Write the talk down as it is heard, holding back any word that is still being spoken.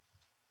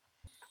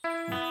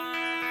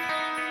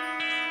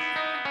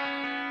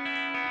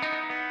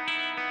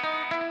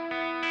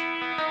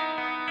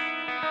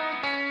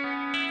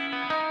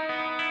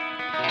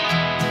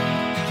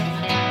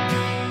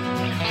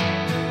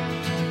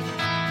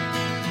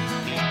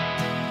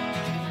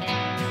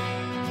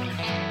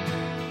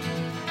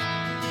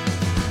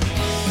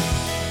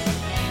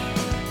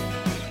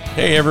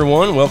Hey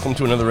everyone, welcome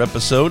to another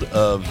episode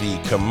of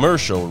the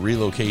Commercial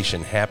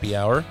Relocation Happy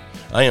Hour.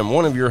 I am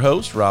one of your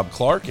hosts, Rob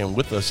Clark, and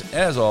with us,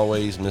 as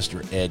always,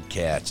 Mr. Ed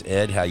Katz.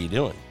 Ed, how you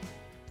doing?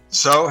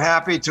 So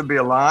happy to be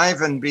alive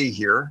and be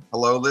here.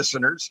 Hello,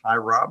 listeners. Hi,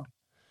 Rob.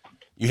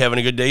 You having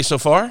a good day so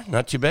far?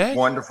 Not too bad?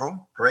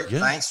 Wonderful. Great. Good.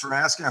 Thanks for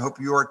asking. I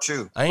hope you are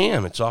too. I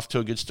am. It's off to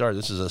a good start.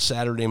 This is a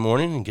Saturday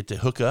morning and get to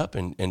hook up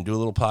and do a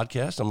little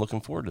podcast. I'm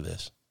looking forward to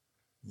this.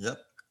 Yep.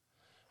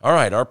 All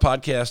right, our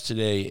podcast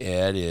today,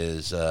 Ed,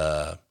 is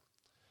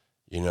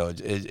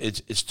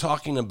it's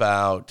talking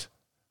about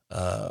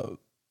the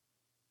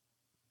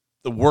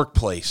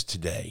workplace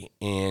today.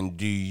 And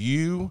do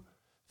you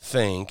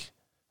think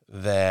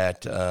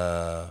that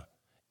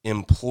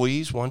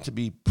employees want to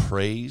be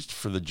praised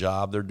for the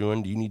job they're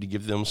doing? Do you need to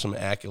give them some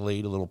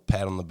accolade, a little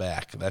pat on the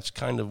back? That's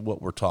kind of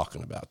what we're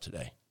talking about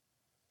today.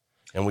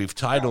 And we've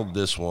titled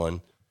this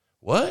one,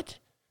 "What?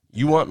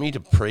 You want me to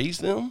praise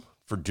them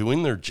for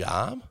doing their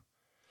job?"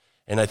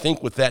 And I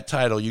think with that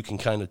title, you can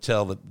kind of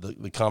tell that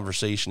the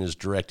conversation is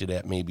directed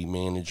at maybe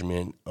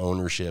management,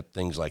 ownership,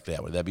 things like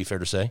that. Would that be fair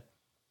to say?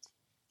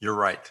 You're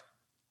right.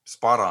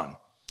 Spot on.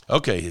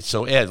 Okay,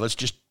 so Ed, let's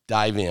just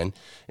dive in.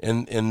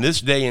 In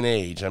this day and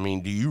age, I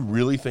mean, do you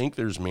really think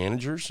there's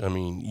managers? I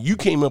mean, you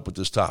came up with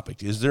this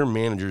topic. Is there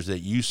managers that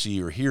you see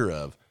or hear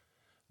of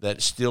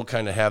that still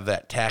kind of have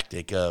that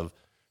tactic of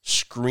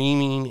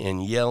screaming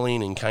and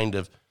yelling and kind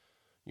of,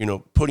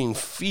 putting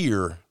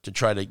fear to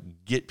try to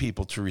get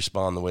people to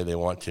respond the way they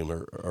want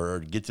to or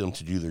get them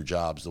to do their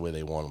jobs the way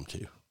they want them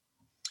to?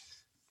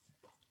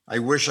 I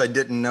wish I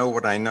didn't know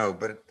what I know,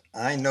 but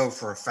I know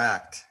for a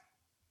fact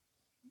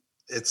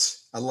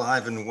it's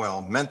alive and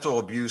well. Mental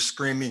abuse,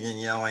 screaming and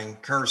yelling,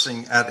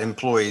 cursing at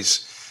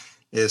employees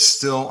is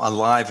still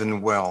alive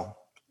and well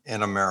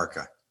in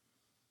America.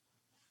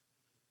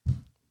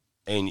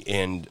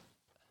 And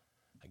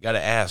I got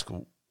to ask,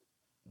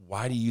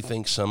 why do you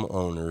think some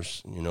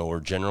owners, or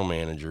general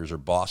managers or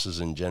bosses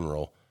in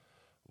general,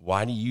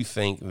 why do you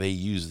think they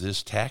use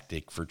this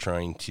tactic for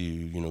trying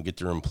to, get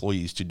their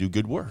employees to do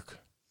good work?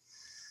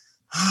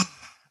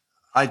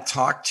 I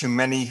talked to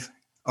many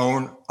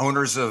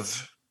owners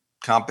of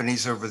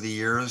companies over the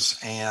years,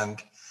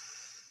 and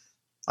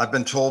I've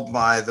been told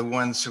by the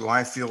ones who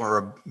I feel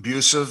are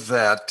abusive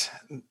that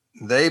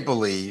they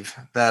believe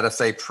that if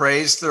they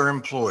praise their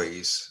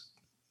employees,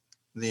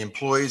 the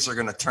employees are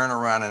going to turn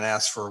around and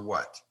ask for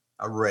what?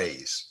 A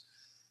raise.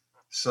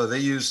 So they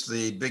use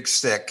the big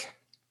stick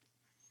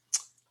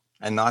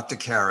and not the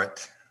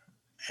carrot,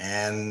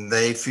 and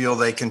they feel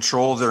they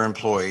control their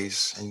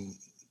employees and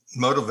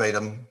motivate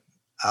them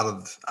out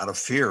of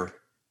fear,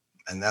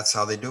 and that's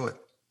how they do it.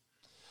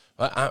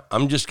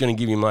 I'm just going to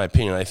give you my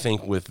opinion. I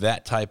think with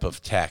that type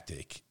of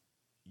tactic,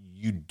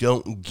 you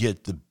don't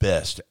get the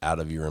best out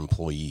of your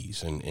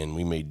employees, and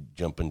we may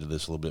jump into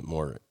this a little bit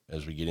more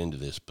as we get into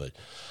this, but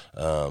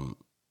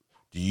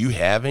do you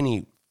have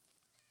any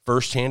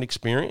firsthand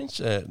experience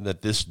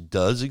that this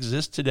does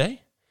exist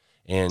today?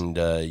 And,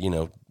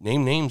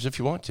 name names if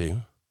you want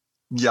to.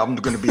 Yeah, I'm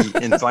going to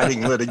be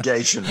inviting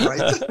litigation,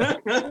 right?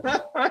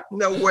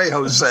 No way,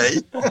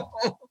 Jose.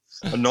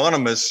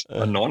 Anonymous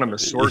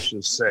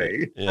sources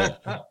say. Yeah.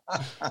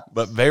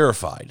 But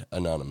verified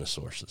anonymous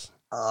sources.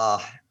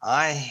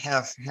 I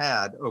have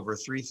had over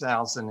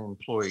 3,000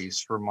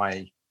 employees for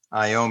my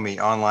IOMI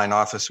online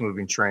office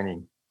moving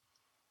training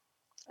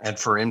and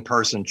for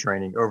in-person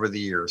training over the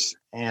years.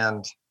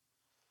 And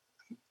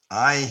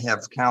I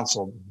have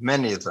counseled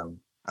many of them.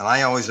 And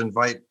I always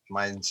invite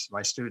my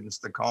students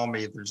to call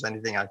me if there's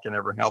anything I can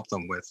ever help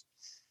them with.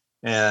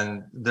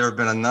 And there have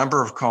been a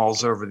number of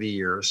calls over the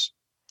years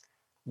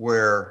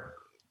where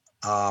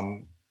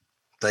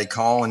they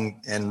call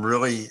and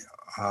really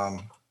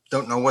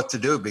don't know what to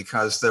do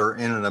because they're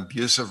in an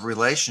abusive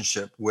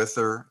relationship with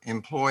their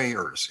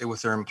employers.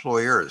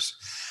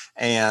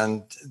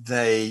 And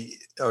they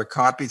are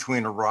caught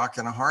between a rock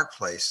and a hard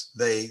place.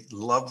 They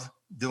love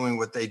doing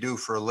what they do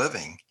for a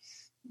living,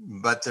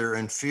 but they're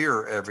in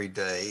fear every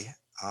day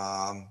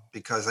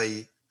because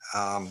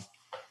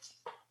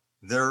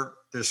they're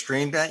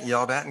screamed at,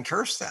 yelled at, and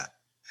cursed at.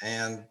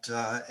 And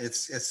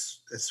it's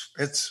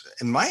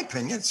in my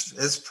opinion,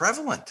 it's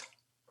prevalent.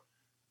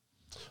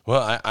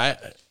 Well,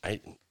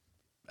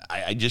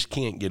 I just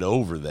can't get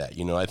over that.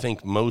 I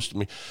think most,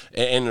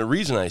 and the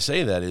reason I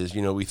say that is,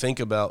 we think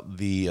about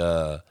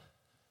the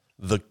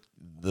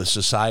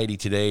society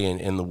today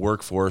and the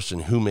workforce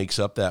and who makes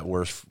up that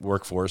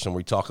workforce. And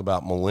we talk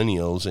about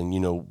millennials, and,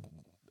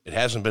 it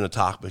hasn't been a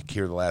topic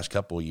here the last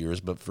couple of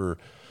years, but for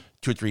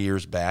 2 or 3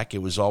 years back, it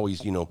was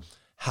always,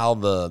 how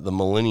the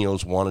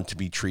millennials wanted to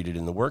be treated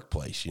in the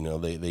workplace.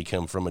 They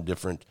come from a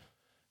different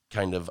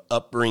kind of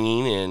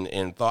upbringing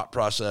and thought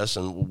process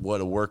and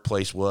what a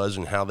workplace was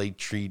and how they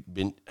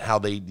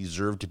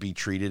deserve to be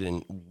treated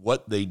and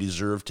what they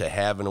deserve to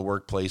have in a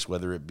workplace,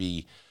 whether it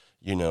be,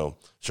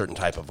 certain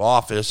type of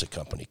office, a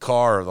company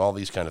car, all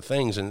these kind of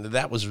things. And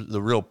that was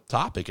the real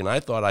topic. And I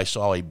thought I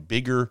saw a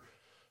bigger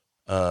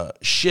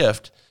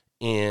shift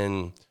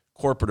in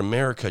corporate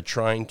America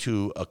trying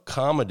to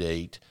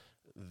accommodate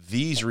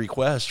these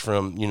requests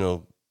from,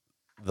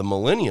 the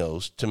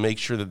millennials to make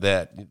sure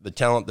that the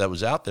talent that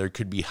was out there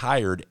could be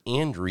hired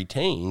and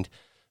retained.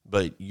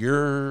 But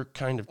you're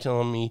kind of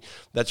telling me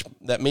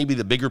that may be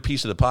the bigger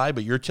piece of the pie,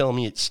 but you're telling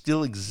me it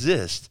still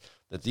exists,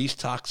 that these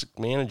toxic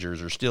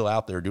managers are still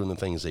out there doing the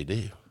things they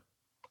do.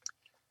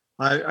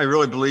 I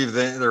really believe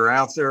that they're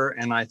out there.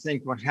 And I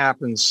think what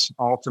happens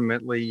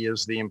ultimately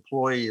is the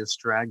employee is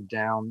dragged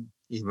down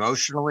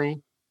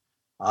emotionally.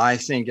 I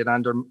think it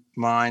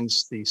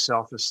undermines the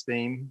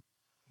self-esteem,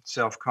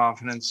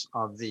 self-confidence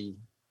of the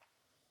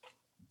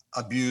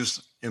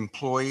abused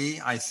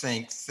employee. I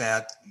think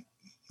that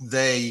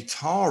they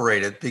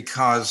tolerate it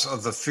because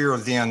of the fear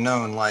of the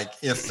unknown. Like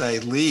if they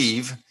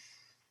leave,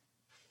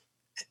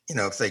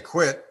 if they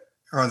quit,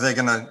 are they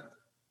going to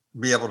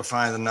be able to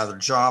find another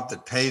job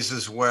that pays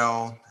as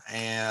well?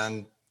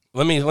 And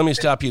let me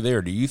stop you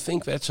there. Do you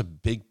think that's a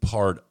big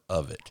part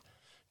of it?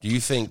 Do you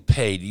think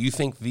pay? Do you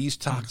think these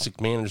toxic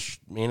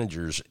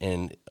managers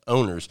and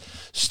owners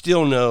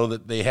still know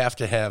that they have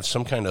to have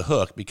some kind of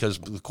hook? Because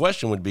the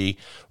question would be,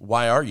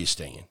 why are you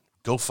staying?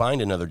 Go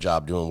find another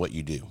job doing what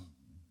you do.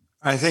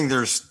 I think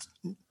there's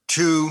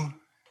two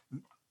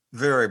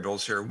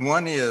variables here.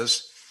 One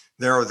is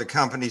there are the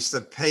companies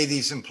that pay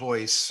these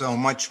employees so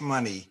much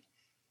money,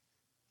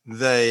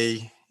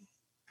 they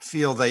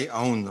feel they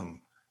own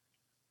them.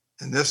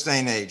 In this day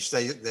and age,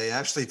 they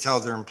actually tell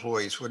their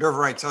employees,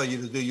 whatever I tell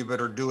you to do, you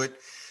better do it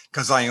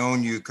because I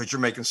own you because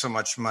you're making so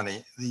much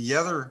money. The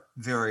other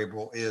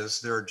variable is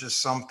there are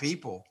just some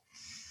people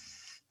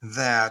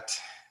that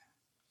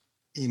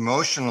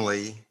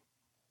emotionally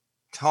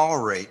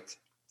tolerate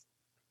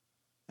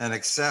and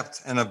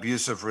accept an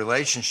abusive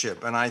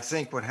relationship. And I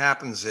think what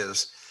happens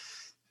is,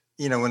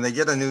 when they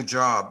get a new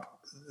job,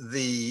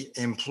 the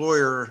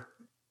employer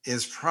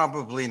is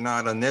probably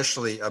not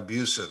initially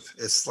abusive.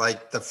 It's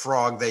like the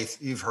frog,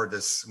 you've heard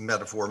this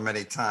metaphor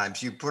many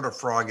times. You put a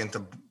frog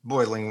into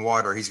boiling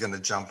water, he's going to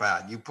jump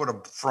out. You put a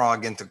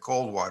frog into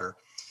cold water,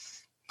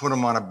 put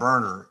him on a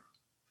burner,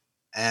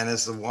 and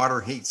as the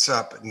water heats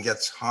up and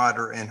gets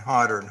hotter and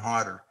hotter and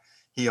hotter,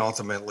 he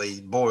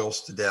ultimately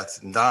boils to death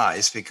and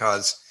dies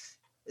because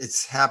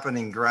it's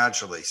happening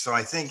gradually. So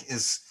I think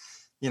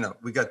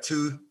we got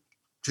two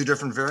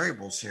different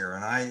variables here.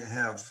 And I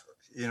have,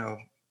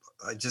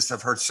 I just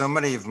have heard so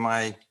many of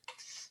my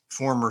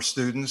former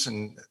students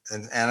and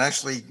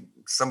actually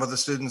some of the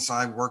students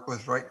I work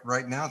with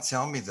right now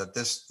tell me that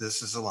this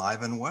is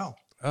alive and well.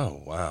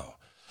 Oh, wow.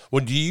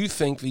 Well, do you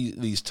think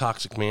these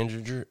toxic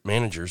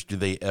managers, do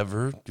they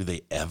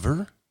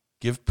ever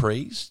give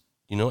praise,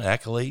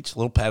 accolades, a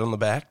little pat on the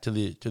back to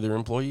their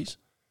employees?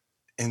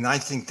 And I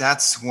think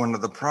that's one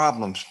of the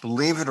problems.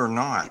 Believe it or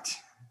not,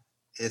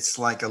 it's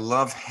like a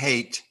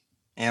love-hate,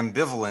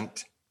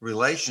 ambivalent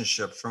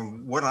relationship.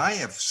 From what I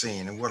have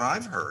seen and what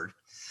I've heard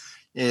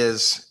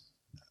is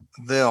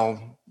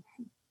they'll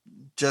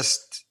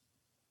just,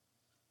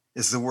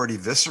 is the word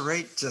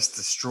eviscerate, just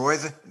destroy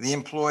the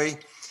employee.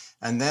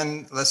 And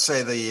then let's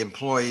say the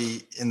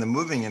employee in the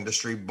moving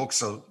industry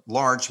books a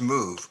large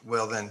move.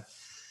 Well, then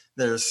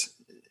there's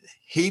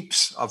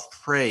heaps of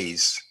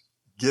praise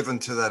given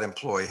to that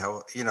employee.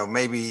 How,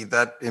 maybe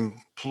that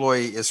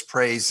employee is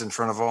praised in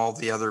front of all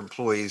the other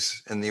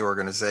employees in the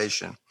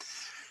organization.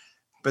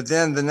 But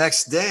then the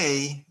next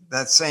day,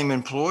 that same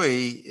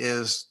employee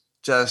is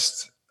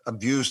just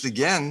abused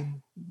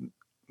again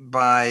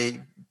by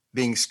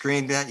being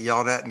screamed at,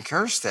 yelled at, and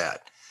cursed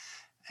at.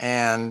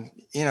 And,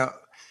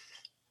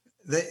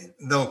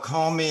 they'll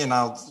call me and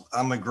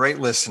I'm a great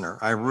listener.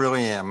 I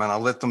really am. And I'll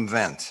let them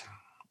vent.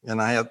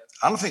 And I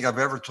don't think I've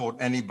ever told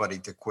anybody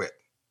to quit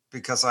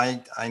because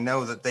I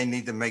know that they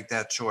need to make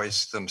that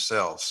choice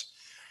themselves.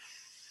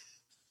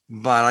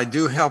 But I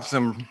do help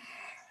them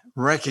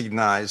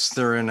recognize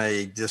they're in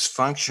a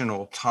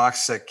dysfunctional,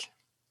 toxic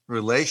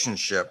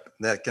relationship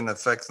that can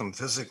affect them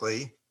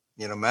physically,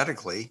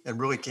 medically. It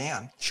really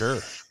can. Sure.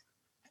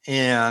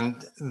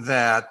 And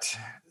that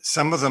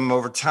some of them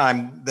over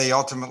time, they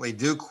ultimately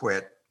do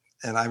quit.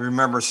 And I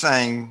remember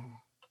saying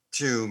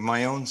to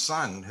my own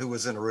son, who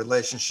was in a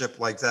relationship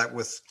like that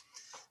with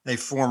a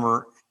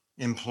former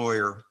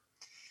employer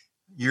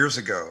years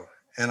ago.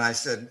 And I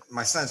said,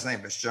 my son's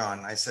name is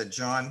John. I said,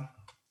 John,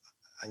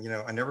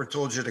 I never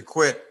told you to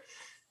quit,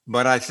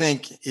 but I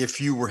think if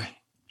you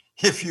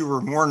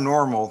were more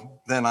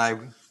normal than I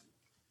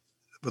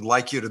would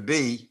like you to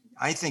be,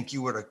 I think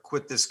you would have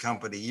quit this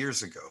company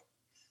years ago.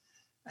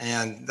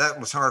 And that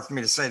was hard for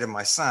me to say to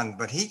my son,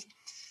 but he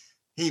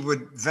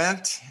would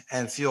vent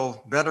and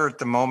feel better at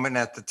the moment,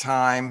 at the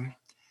time,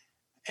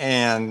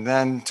 and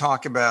then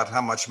talk about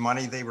how much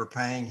money they were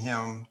paying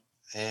him,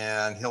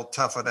 and he'll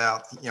tough it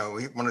out.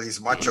 One of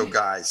these macho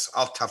guys,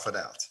 I'll tough it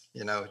out,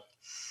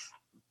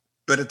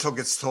 but it took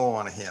its toll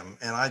on him.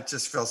 And I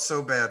just felt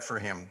so bad for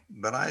him,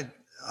 but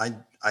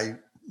I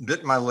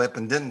bit my lip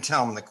and didn't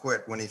tell him to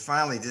quit. When he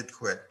finally did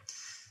quit,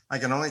 I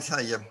can only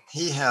tell you,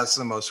 he has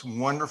the most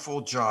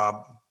wonderful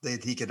job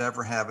that he could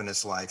ever have in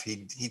his life.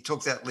 He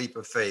took that leap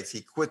of faith.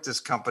 He quit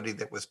this company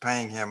that was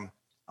paying him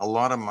a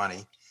lot of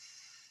money.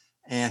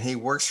 And he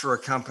works for a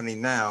company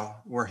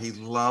now where he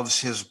loves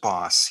his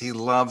boss. He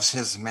loves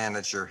his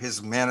manager.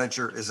 His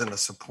manager is in a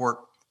support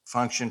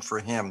function for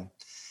him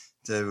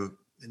to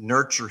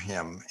nurture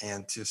him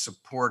and to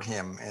support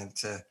him and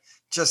to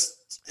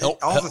just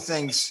all the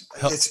things.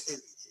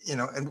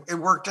 And it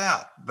worked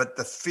out. But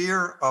the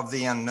fear of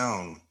the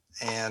unknown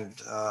and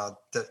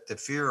the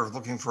fear of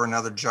looking for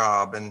another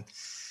job, and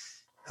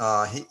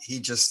he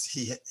did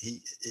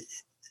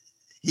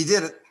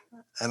it.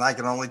 And I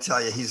can only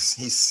tell you,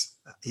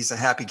 he's a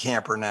happy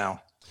camper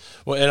now.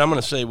 Well, and I'm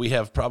going to say we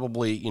have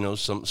probably,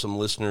 some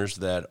listeners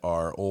that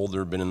are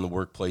older, been in the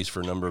workplace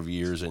for a number of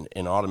years,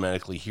 and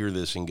automatically hear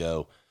this and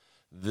go,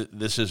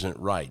 this isn't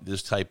right.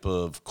 This type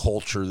of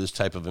culture, this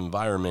type of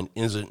environment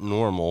isn't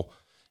normal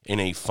in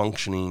a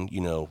functioning,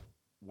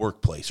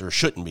 workplace, or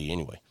shouldn't be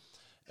anyway.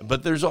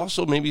 But there's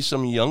also maybe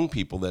some young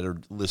people that are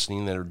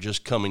listening that are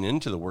just coming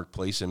into the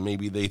workplace, and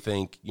maybe they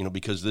think,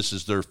 because this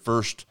is their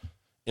first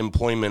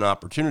employment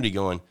opportunity,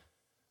 going,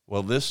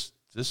 well, this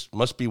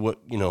must be what,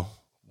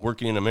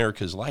 working in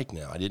America is like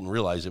now. I didn't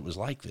realize it was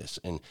like this.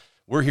 And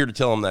we're here to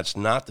tell them that's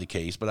not the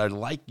case, but I'd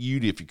like you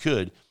to, if you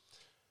could,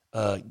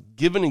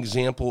 give an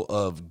example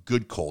of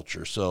good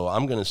culture. So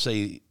I'm going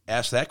to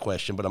ask that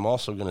question, but I'm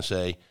also going to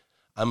say,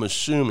 I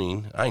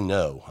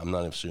know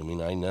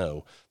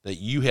that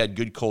you had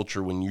good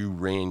culture when you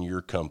ran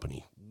your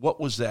company. What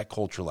was that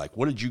culture like?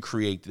 What did you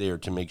create there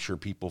to make sure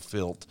people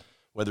felt,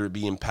 whether it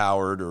be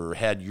empowered or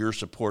had your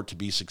support to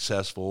be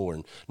successful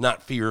or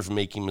not fear of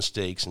making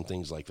mistakes and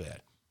things like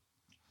that?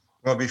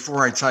 Well,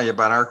 before I tell you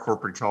about our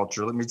corporate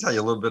culture, let me tell you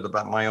a little bit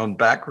about my own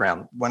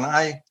background. When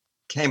I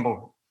came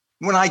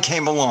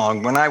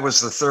along, when I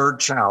was the third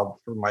child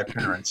for my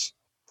parents,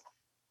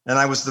 and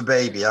I was the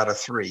baby out of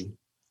three,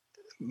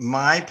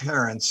 my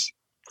parents,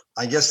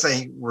 I guess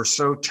they were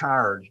so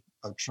tired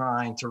of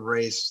trying to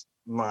raise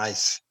my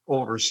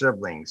older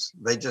siblings.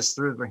 They just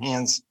threw their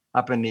hands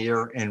up in the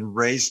air and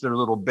raised their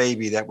little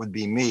baby that would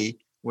be me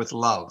with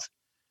love.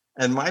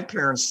 And my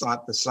parents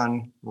thought the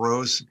sun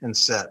rose and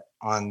set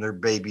on their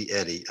baby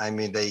Eddie. I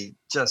mean, they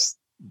just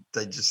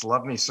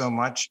loved me so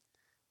much.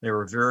 They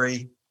were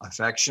very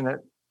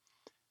affectionate.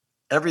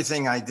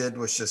 Everything I did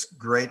was just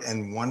great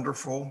and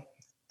wonderful.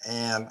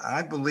 And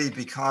I believe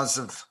because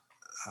of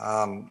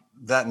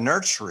that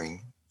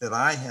nurturing, that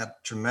I had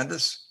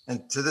tremendous,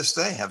 and to this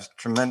day have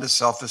tremendous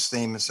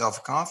self-esteem and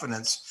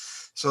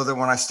self-confidence, so that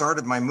when I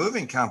started my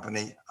moving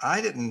company, I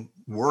didn't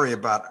worry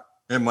about,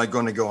 am I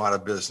going to go out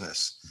of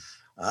business?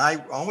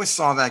 I always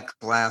saw that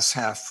glass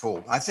half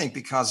full. I think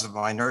because of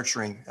my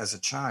nurturing as a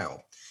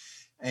child.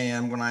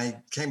 And when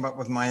I came up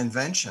with my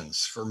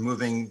inventions for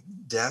moving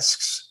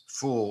desks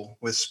full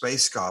with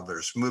space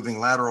gobblers, moving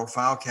lateral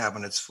file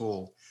cabinets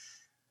full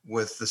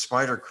with the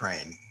spider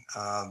crane,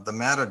 the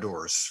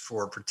matadors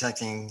for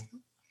protecting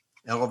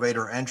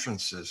elevator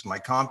entrances, my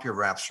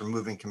CompuWraps for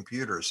moving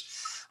computers.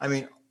 I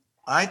mean,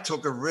 I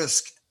took a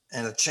risk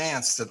and a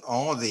chance that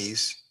all of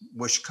these,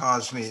 which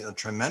caused me a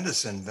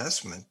tremendous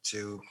investment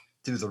to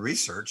do the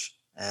research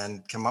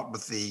and come up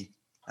with the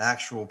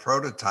actual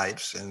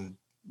prototypes and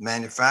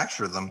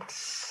manufacture them.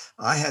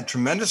 I had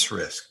tremendous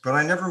risk, but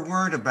I never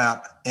worried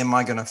about, am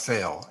I going to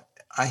fail?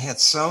 I had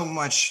so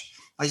much,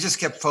 I just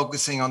kept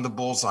focusing on the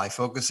bullseye,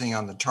 focusing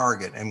on the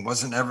target, and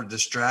wasn't ever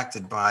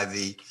distracted by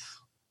the,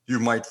 you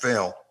might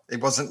fail.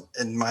 It wasn't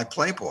in my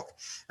playbook.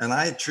 And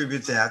I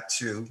attribute that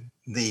to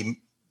the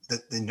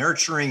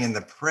nurturing and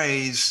the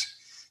praise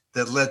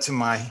that led to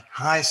my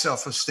high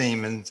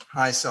self-esteem and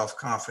high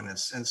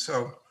self-confidence. And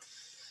so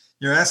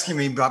you're asking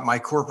me about my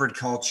corporate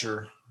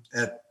culture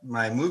at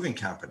my moving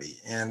company.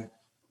 And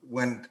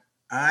when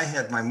I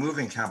had my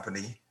moving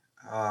company,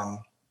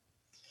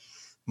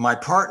 my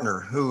partner,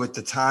 who at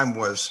the time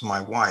was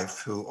my wife,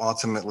 who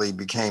ultimately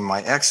became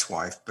my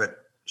ex-wife, but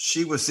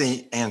she was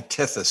the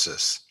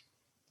antithesis.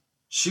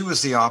 She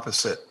was the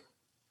opposite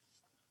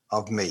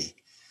of me.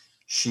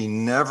 She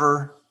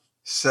never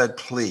said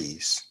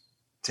please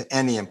to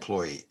any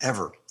employee,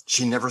 ever.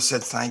 She never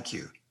said thank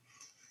you.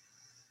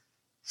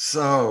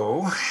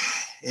 So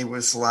it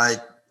was like,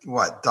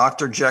 what,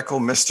 Dr. Jekyll,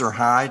 Mr.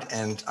 Hyde,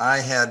 and I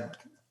had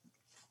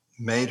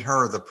made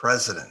her the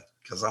president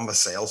because I'm a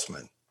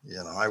salesman.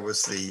 I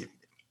was the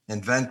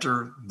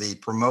inventor, the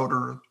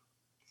promoter,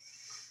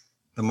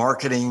 the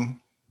marketing,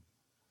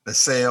 the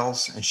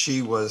sales, and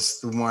she was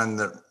the one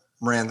that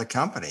ran the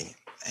company.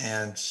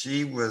 And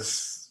she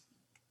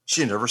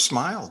never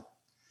smiled,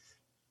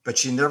 but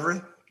she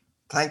never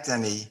thanked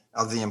any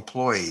of the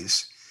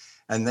employees,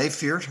 and they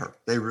feared her.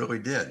 They really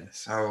did.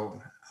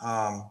 So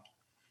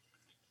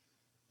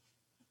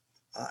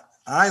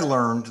I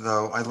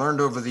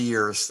learned over the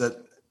years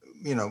that,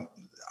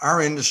 our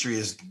industry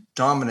is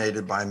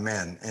dominated by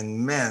men, and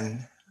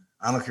men,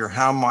 I don't care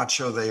how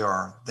macho they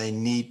are, they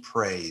need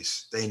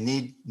praise. They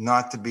need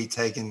not to be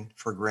taken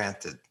for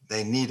granted.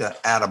 They need a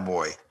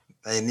attaboy.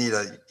 They need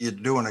you're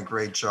doing a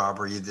great job,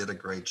 or you did a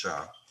great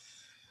job.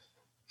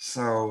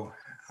 So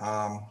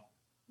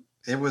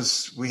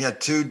we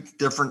had two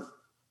different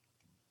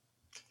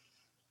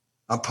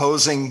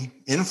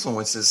opposing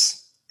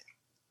influences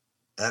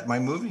at my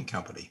moving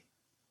company.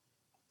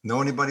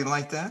 Know anybody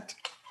like that?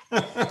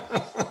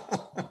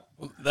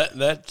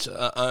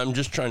 That I'm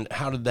just trying.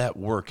 How did that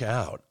work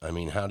out? I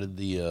mean, how did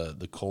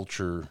the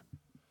culture?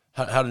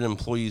 How did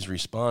employees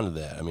respond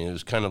to that? I mean, it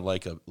was kind of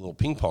like a little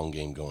ping pong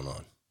game going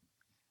on.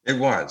 It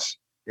was.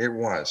 It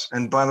was.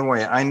 And by the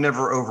way, I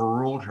never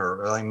overruled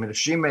her. I mean, if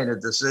she made a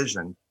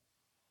decision,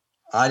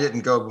 they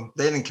didn't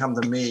come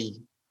to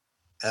me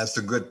as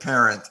the good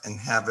parent and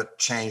have it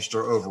changed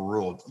or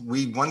overruled.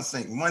 One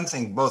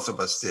thing both of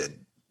us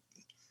did,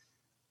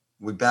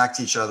 we backed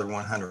each other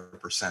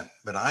 100%,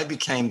 but I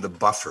became the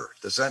buffer.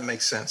 Does that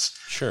make sense?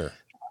 Sure.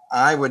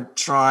 I would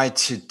try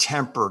to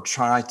temper,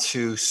 try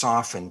to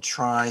soften,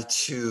 try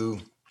to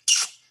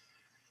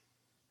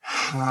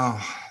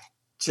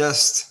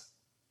just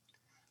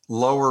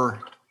lower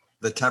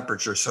the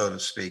temperature, so to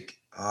speak,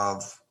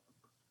 of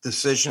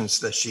decisions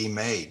that she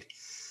made.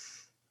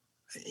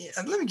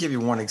 And let me give you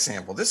one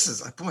example. This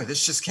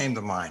just came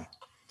to mind.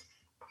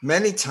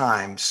 Many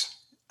times,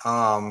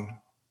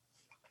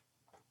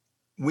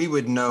 we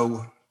would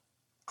know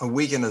a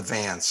week in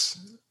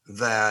advance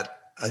that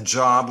a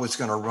job was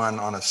going to run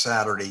on a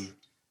Saturday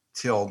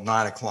till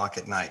 9:00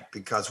 at night,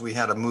 because we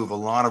had to move a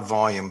lot of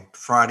volume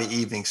Friday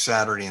evening,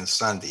 Saturday, and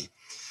Sunday.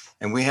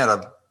 And we had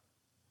to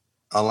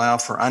allow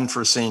for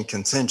unforeseen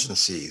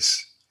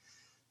contingencies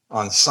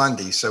on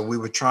Sunday. So we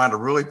would try to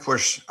really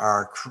push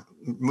our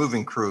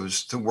moving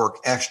crews to work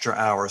extra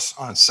hours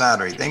on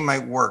Saturday. They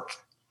might work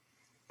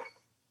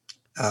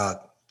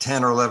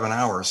 10 or 11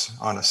 hours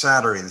on a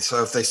Saturday.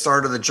 So if they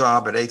started the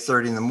job at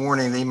 8:30 in the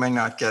morning, they may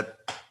not get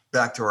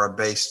back to our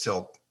base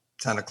till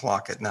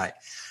 10:00 at night.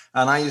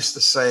 And I used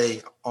to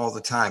say all the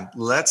time,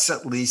 let's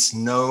at least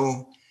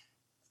know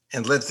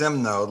and let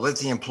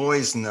the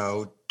employees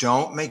know,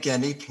 don't make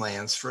any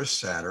plans for a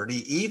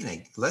Saturday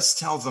evening. Let's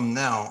tell them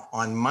now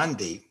on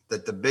Monday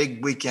that the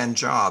big weekend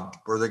job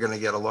where they're going to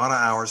get a lot of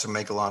hours and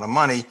make a lot of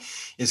money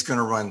is going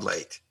to run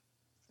late.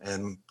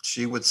 And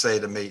she would say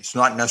to me, it's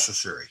not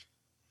necessary.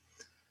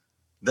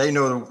 They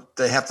know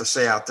they have to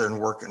stay out there and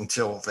work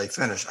until they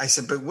finish. I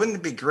said, but wouldn't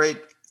it be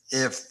great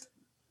if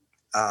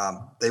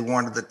they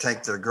wanted to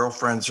take their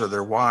girlfriends or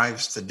their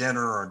wives to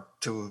dinner or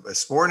to a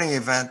sporting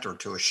event or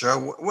to a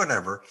show,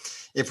 whatever,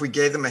 if we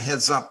gave them a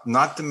heads up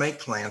not to make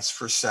plans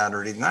for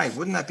Saturday night?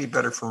 Wouldn't that be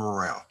better for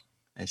morale?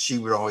 And she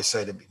would always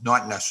say to me,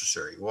 not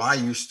necessary. Well, I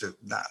used to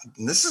not.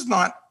 And this is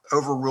not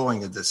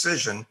overruling a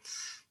decision.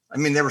 I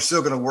mean, they were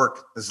still going to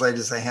work as late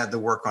as they had to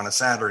work on a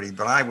Saturday,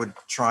 but I would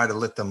try to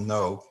let them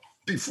know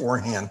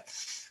beforehand,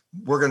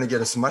 we're going to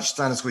get as much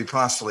done as we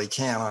possibly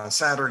can on a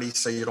Saturday,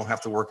 so you don't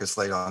have to work as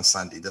late on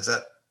Sunday. Does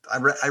that?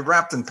 I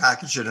wrapped and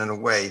packaged it in a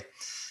way.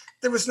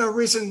 There was no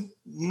reason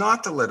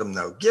not to let them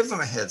know. Give them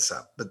a heads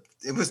up. But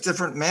it was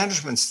different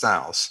management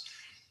styles.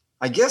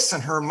 I guess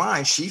in her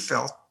mind, she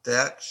felt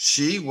that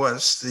she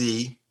was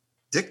the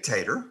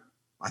dictator.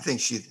 I think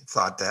she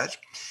thought that.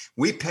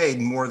 We paid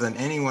more than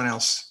anyone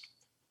else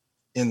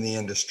in the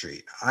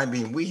industry. I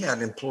mean, we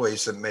had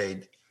employees that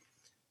made,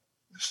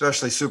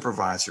 especially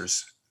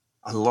supervisors,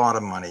 a lot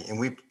of money, and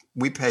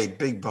we paid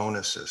big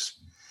bonuses.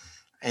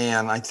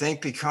 And I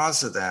think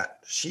because of that,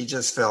 she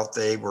just felt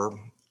they were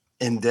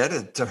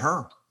indebted to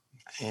her.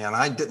 And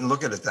I didn't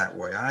look at it that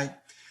way.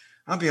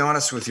 I'll be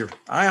honest with you.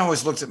 I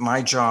always looked at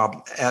my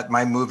job at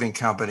my moving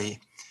company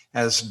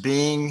as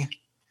being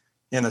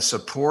in a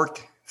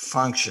support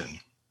function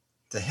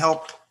to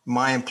help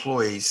my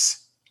employees,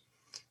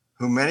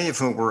 who many of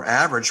whom were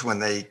average when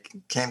they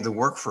came to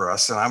work for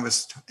us. And I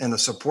was in a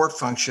support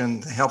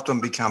function to help them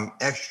become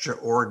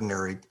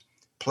extraordinary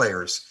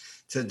players.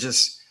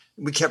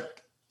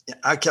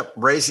 I kept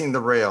raising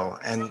the rail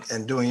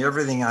and doing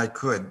everything I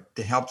could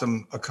to help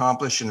them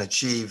accomplish and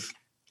achieve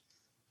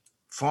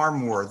far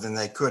more than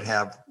they could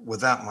have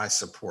without my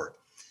support.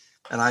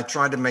 And I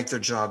tried to make their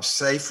jobs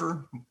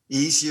safer,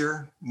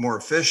 easier, more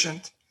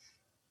efficient,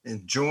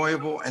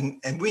 enjoyable.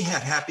 And we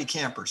had happy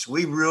campers.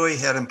 We really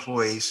had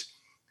employees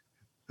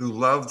who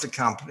loved the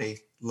company,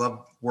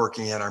 loved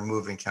working at our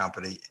moving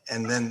company.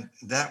 And then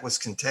that was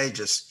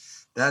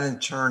contagious. That in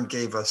turn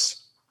gave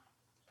us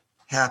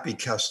happy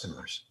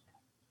customers.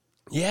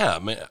 Yeah, I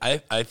mean,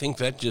 I think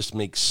that just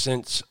makes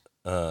sense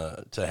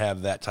to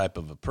have that type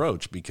of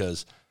approach,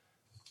 because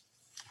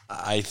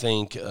I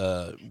think,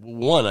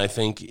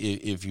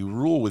 if you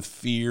rule with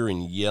fear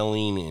and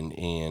yelling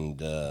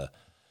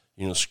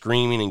and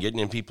screaming and getting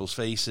in people's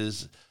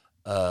faces,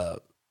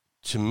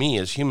 to me,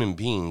 as human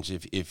beings,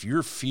 if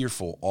you're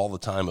fearful all the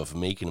time of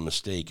making a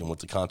mistake and what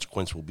the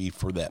consequence will be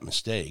for that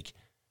mistake,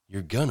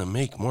 you're going to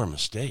make more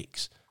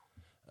mistakes.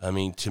 I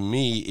mean, to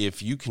me,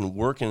 if you can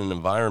work in an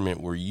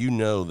environment where you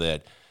know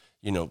that,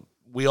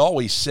 we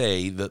always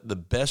say that the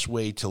best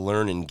way to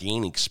learn and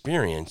gain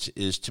experience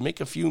is to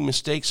make a few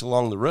mistakes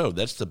along the road.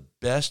 That's the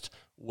best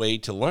way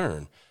to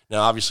learn.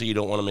 Now, obviously, you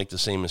don't want to make the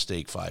same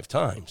mistake 5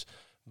 times.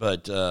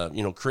 But,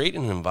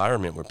 creating an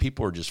environment where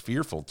people are just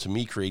fearful, to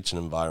me, creates an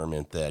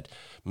environment that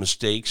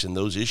mistakes and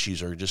those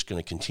issues are just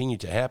going to continue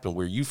to happen,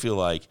 where you feel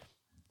like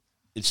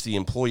it's the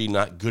employee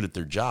not good at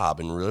their job.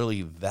 And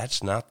really,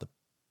 that's not the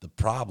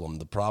problem.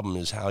 The problem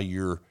is how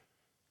you're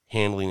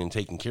handling and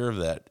taking care of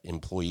that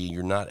employee,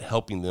 you're not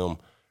helping them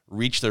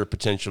reach their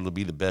potential to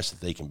be the best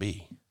that they can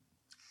be.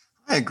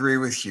 I agree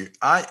with you.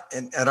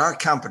 At our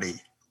company,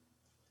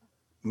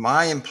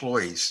 my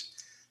employees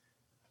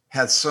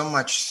had so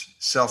much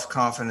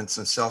self-confidence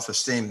and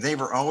self-esteem. They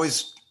were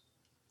always,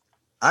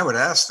 I would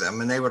ask them,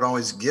 and they would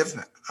always give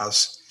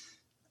us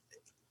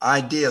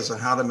ideas on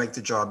how to make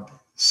the job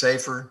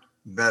safer,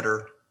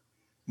 better,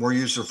 more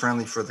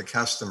user-friendly for the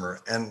customer.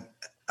 And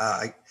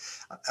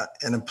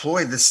an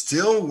employee that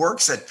still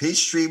works at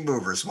Peachtree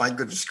Movers, my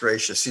goodness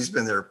gracious, he's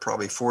been there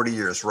probably 40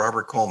 years,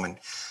 Robert Coleman.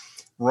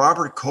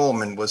 Robert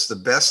Coleman was the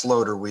best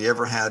loader we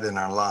ever had in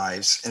our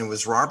lives. And it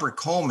was Robert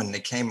Coleman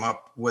that came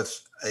up with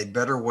a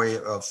better way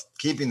of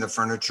keeping the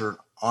furniture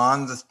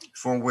on the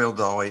four-wheel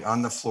dolly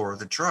on the floor of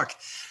the truck.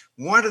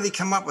 Why did he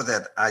come up with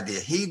that idea?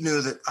 He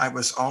knew that I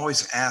was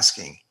always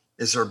asking,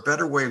 is there a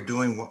better way of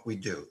doing what we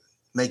do?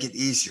 Make it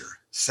easier,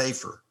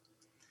 safer,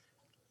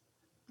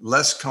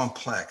 less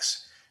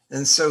complex.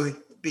 And so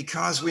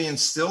because we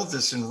instilled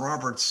this in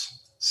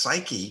Robert's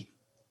psyche,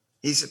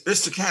 he said,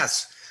 Mr.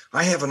 Katz,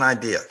 I have an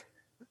idea.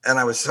 And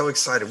I was so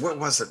excited. What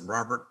was it,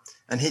 Robert?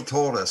 And he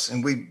told us,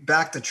 and we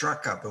backed the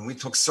truck up and we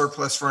took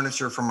surplus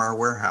furniture from our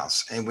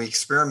warehouse and we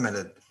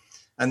experimented.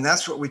 And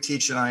that's what we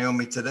teach in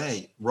IOMI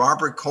today.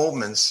 Robert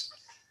Coleman's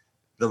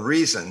the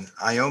reason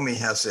IOMI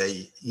has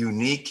a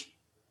unique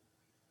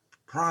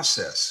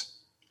process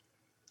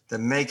that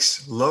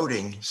makes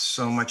loading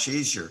so much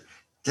easier.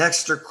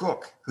 Dexter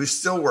Cook, who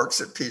still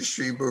works at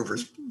Peachtree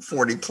Movers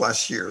 40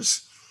 plus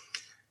years,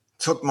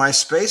 took my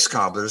space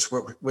cobblers,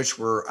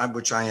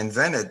 which I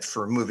invented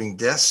for moving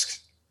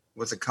desks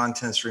with the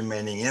contents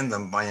remaining in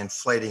them by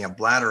inflating a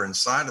bladder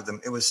inside of them.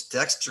 It was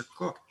Dexter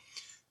Cook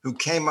who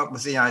came up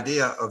with the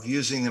idea of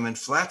using them in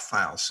flat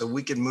files so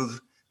we could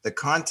move the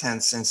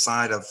contents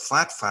inside of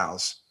flat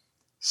files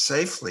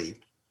safely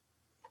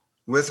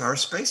with our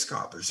space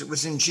cobblers. It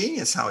was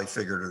ingenious how he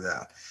figured it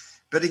out.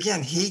 But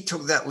again, he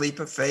took that leap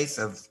of faith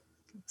of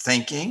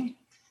thinking,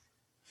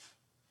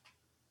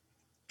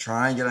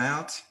 trying it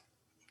out,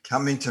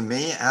 coming to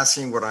me,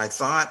 asking what I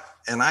thought.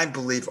 And I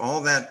believe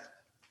all that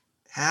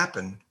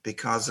happened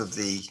because of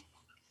the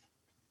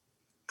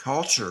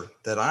culture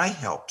that I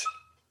helped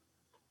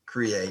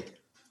create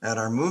at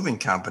our moving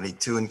company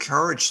to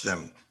encourage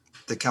them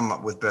to come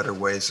up with better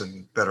ways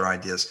and better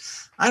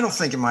ideas. I don't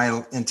think in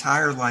my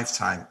entire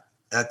lifetime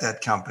at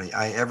that company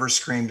I ever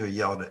screamed or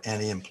yelled at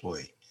any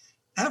employee,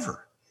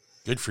 ever.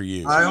 Good for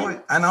you. I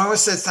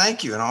always said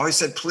thank you, and I always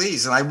said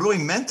please, and I really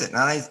meant it.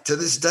 And to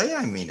this day,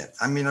 I mean it.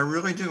 I mean, I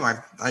really do.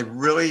 I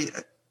really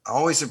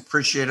always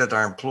appreciated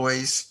our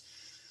employees.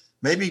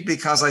 Maybe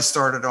because I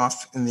started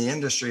off in the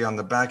industry on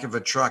the back of a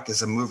truck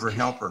as a mover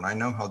helper, and I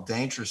know how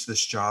dangerous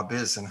this job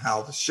is and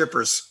how the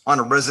shippers on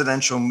a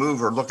residential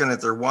move are looking at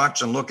their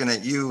watch and looking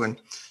at you, and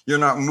you're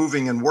not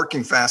moving and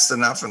working fast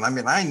enough. And I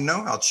mean, I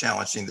know how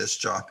challenging this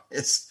job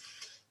is,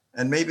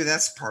 and maybe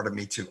that's part of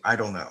me too. I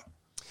don't know.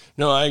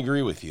 No, I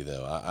agree with you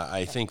though.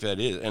 I think that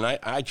is, and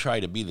I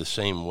try to be the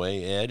same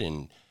way, Ed,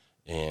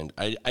 and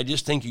I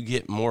just think you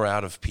get more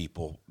out of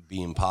people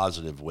being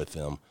positive with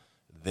them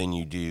than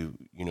you do,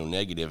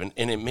 negative.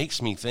 And it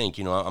makes me think,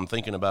 I'm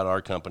thinking about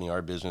our company,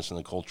 our business, and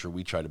the culture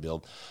we try to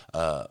build.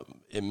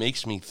 It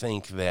makes me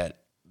think that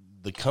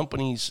the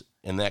companies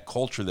and that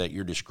culture that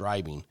you're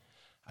describing,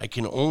 I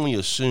can only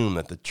assume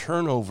that the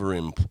turnover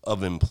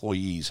of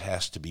employees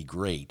has to be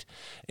great.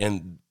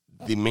 And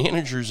the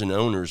managers and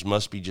owners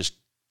must be just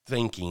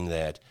thinking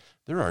that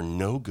there are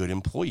no good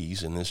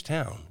employees in this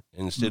town,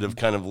 instead of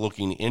kind of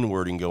looking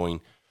inward and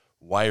going,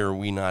 why are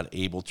we not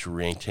able to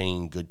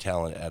retain good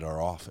talent at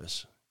our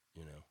office?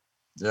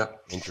 Yeah.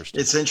 Interesting.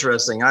 It's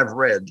interesting. I've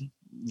read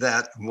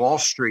that Wall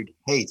Street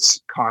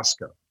hates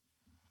Costco.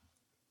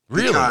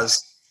 Really?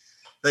 Because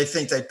they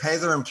think they pay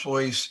their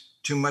employees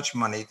too much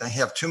money. They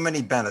have too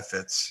many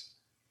benefits.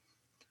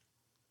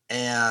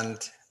 And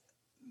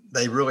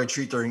they really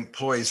treat their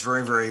employees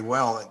very, very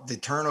well. The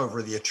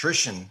turnover, the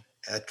attrition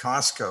at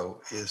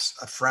Costco is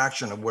a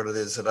fraction of what it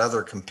is at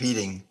other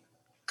competing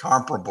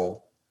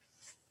comparable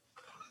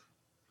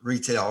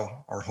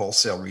retail or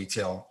wholesale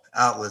retail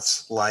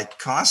outlets like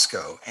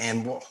Costco.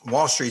 And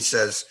Wall Street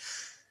says,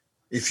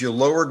 if you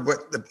lowered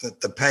what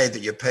the pay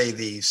that you pay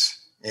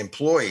these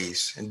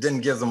employees and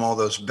didn't give them all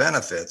those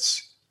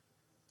benefits,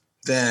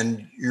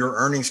 then your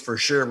earnings per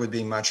share would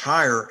be much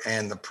higher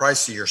and the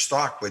price of your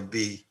stock would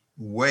be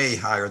way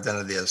higher than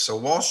it is. So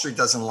Wall Street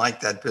doesn't like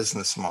that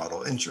business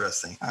model.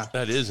 Interesting, huh?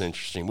 That is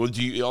interesting. Well,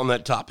 on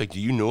that topic, do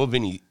you know of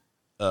any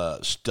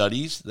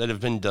studies that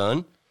have been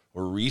done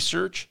or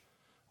research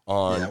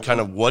on kind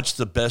of what's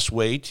the best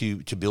way to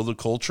build a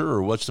culture,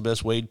 or what's the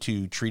best way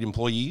to treat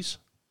employees?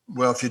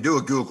 Well, if you do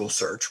a Google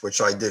search,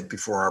 which I did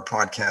before our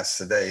podcast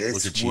today,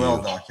 it's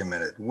well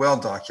documented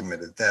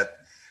that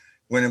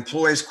when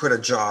employees quit a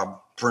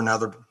job for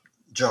another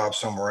job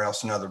somewhere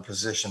else, another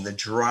position, the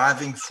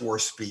driving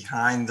force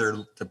behind their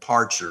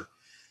departure,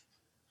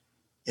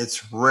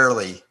 it's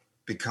rarely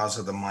because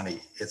of the money.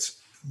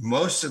 It's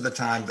most of the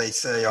time they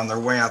say on their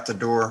way out the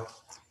door,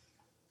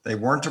 they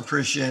weren't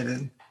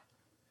appreciated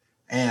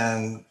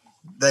and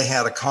they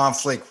had a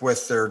conflict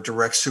with their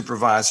direct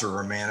supervisor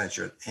or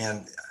manager.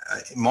 And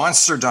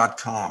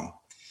Monster.com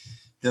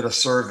did a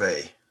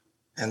survey,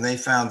 and they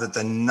found that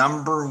the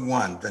number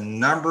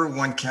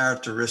one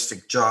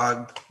characteristic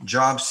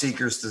job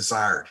seekers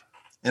desired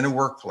in a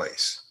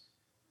workplace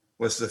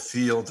was to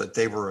feel that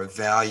they were a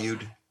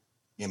valued,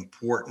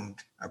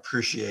 important,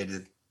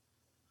 appreciated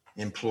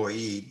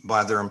employee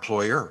by their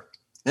employer.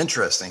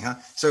 Interesting, huh?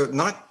 So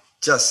not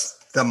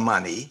just the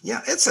money.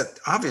 Yeah,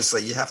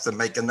 obviously you have to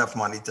make enough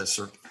money to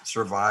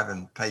survive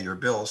and pay your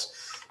bills.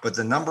 But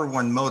the number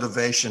one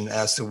motivation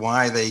as to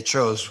why they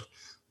chose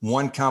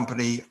one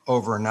company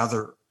over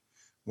another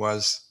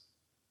was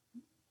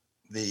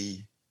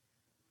the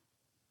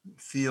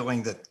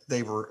feeling that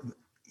they were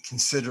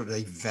considered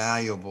a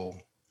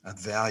valuable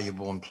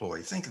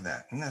employee. Think of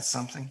that. Isn't that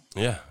something?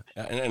 Yeah.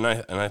 And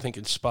I think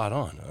it's spot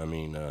on. I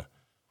mean,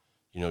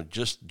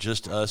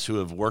 just us who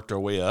have worked our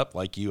way up,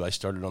 like you, I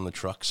started on the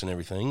trucks and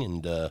everything.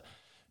 And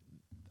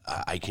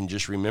I can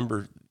just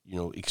remember,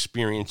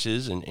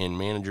 experiences and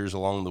managers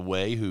along the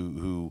way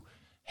who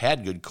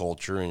had good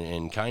culture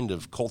and kind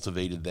of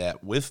cultivated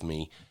that with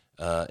me.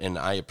 And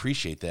I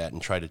appreciate that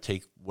and try to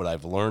take what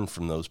I've learned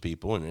from those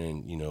people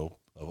and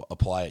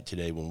apply it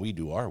today when we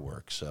do our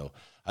work. So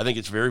I think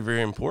it's very,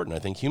 very important. I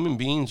think human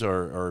beings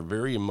are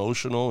very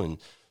emotional and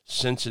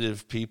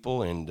sensitive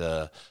people. And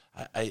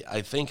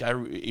I think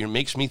it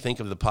makes me think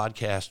of the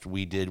podcast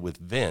we did with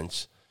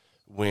Vince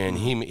when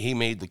he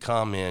made the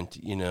comment,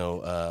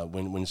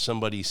 when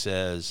somebody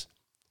says,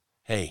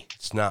 hey,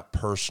 it's not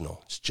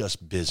personal, it's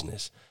just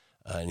business.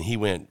 And he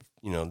went,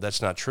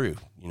 that's not true.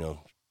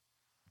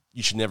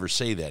 You should never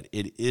say that.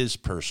 It is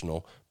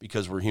personal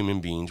because we're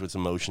human beings with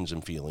emotions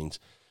and feelings,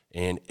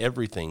 and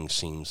everything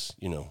seems,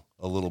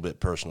 a little bit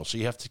personal. So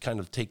you have to kind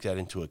of take that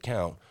into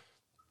account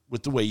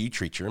with the way you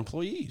treat your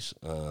employees.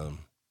 I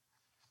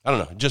don't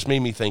know. It just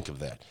made me think of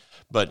that.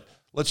 But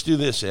let's do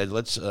this, Ed.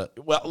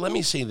 Let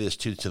me say this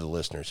too to the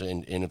listeners.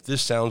 And if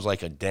this sounds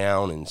like a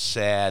down and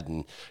sad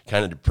and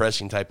kind of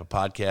depressing type of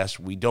podcast,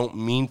 we don't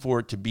mean for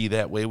it to be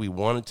that way. We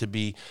want it to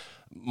be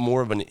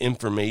more of an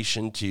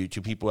information to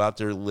people out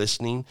there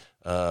listening,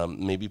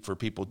 maybe for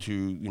people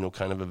to,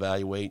 kind of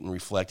evaluate and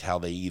reflect how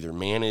they either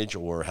manage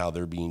or how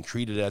they're being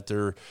treated at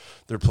their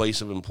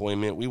place of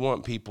employment. We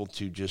want people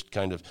to just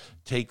kind of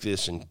take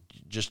this and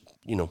just,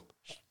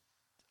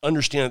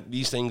 understand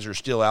these things are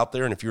still out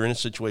there. And if you're in a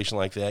situation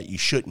like that, you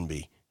shouldn't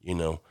be,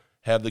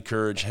 have the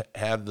courage,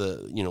 have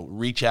the,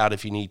 reach out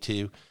if you need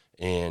to.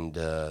 And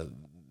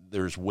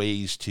there's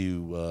ways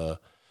to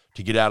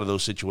get out of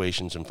those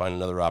situations and find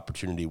another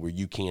opportunity where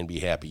you can be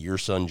happy. Your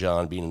son,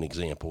 John, being an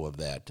example of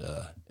that,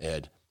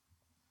 Ed.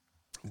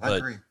 I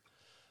agree.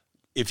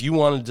 If you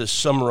wanted to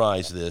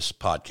summarize this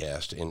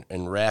podcast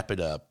and wrap it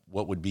up,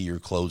 what would be your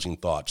closing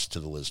thoughts to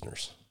the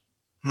listeners?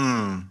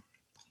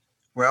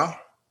 Well,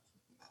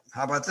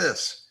 how about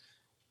this?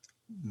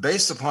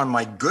 Based upon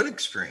my good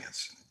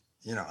experience,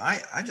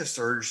 I just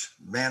urge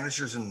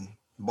managers and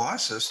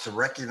bosses to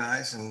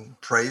recognize and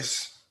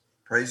praise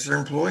their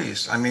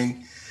employees. I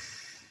mean,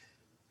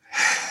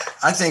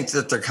 I think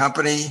that the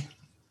company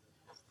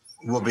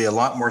will be a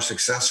lot more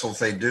successful if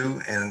they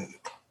do. And,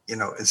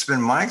 it's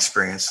been my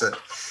experience that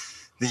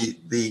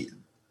the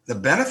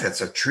benefits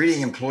of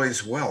treating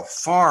employees well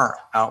far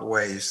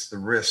outweighs the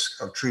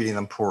risk of treating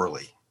them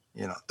poorly.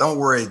 Don't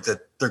worry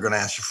that they're going to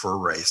ask you for a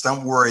raise.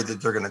 Don't worry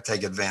that they're going to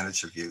take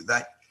advantage of you.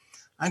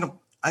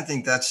 I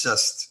think that's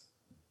just.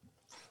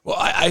 Well,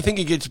 I think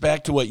it gets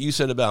back to what you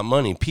said about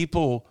money.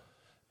 People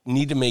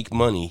need to make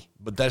money,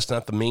 but that's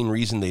not the main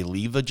reason they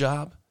leave a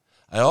job.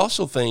 I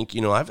also think,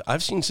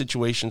 I've seen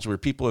situations where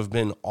people have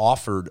been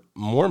offered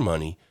more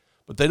money,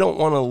 but they don't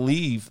want to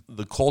leave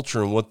the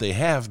culture and what they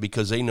have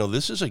because they know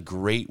this is a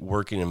great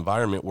working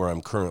environment where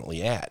I'm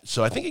currently at.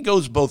 So I think it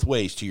goes both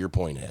ways, to your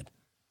point, Ed.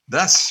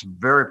 That's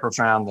very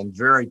profound and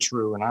very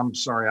true. And I'm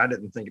sorry, I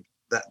didn't think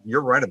that.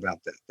 You're right about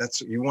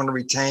that. You want to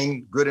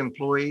retain good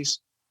employees,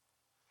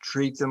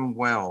 treat them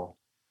well,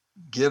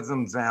 give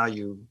them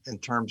value in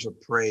terms of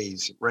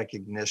praise,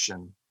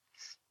 recognition,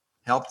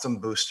 help them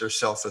boost their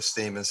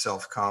self-esteem and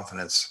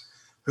self-confidence.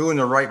 Who in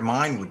their right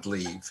mind would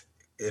leave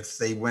if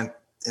they went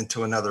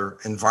into another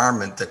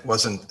environment that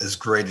wasn't as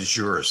great as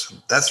yours?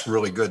 That's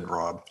really good,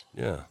 Rob.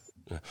 Yeah.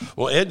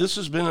 Well, Ed, this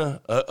has been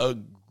a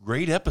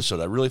great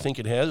episode. I really think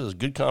it has. It was a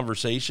good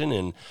conversation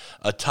and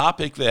a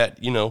topic that,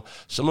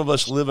 some of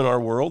us live in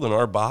our world, in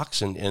our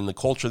box and the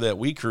culture that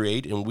we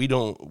create. And we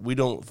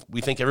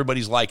think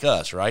everybody's like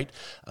us, right?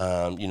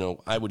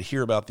 I would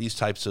hear about these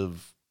types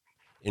of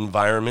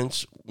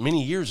environments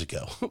many years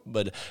ago,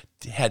 but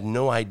had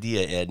no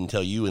idea, Ed,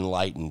 until you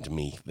enlightened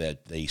me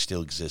that they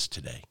still exist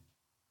today.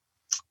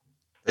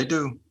 They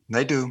do.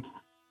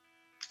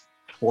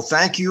 Well,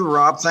 thank you,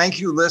 Rob.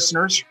 Thank you,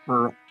 listeners,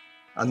 for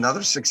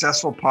another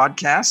successful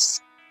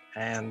podcast,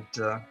 and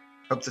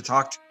hope to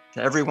talk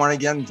to everyone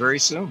again very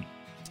soon.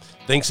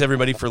 Thanks,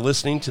 everybody, for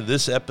listening to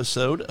this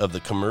episode of the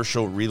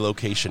Commercial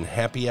Relocation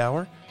Happy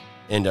Hour.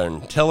 And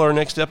until our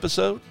next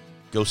episode,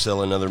 go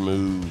sell another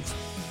move.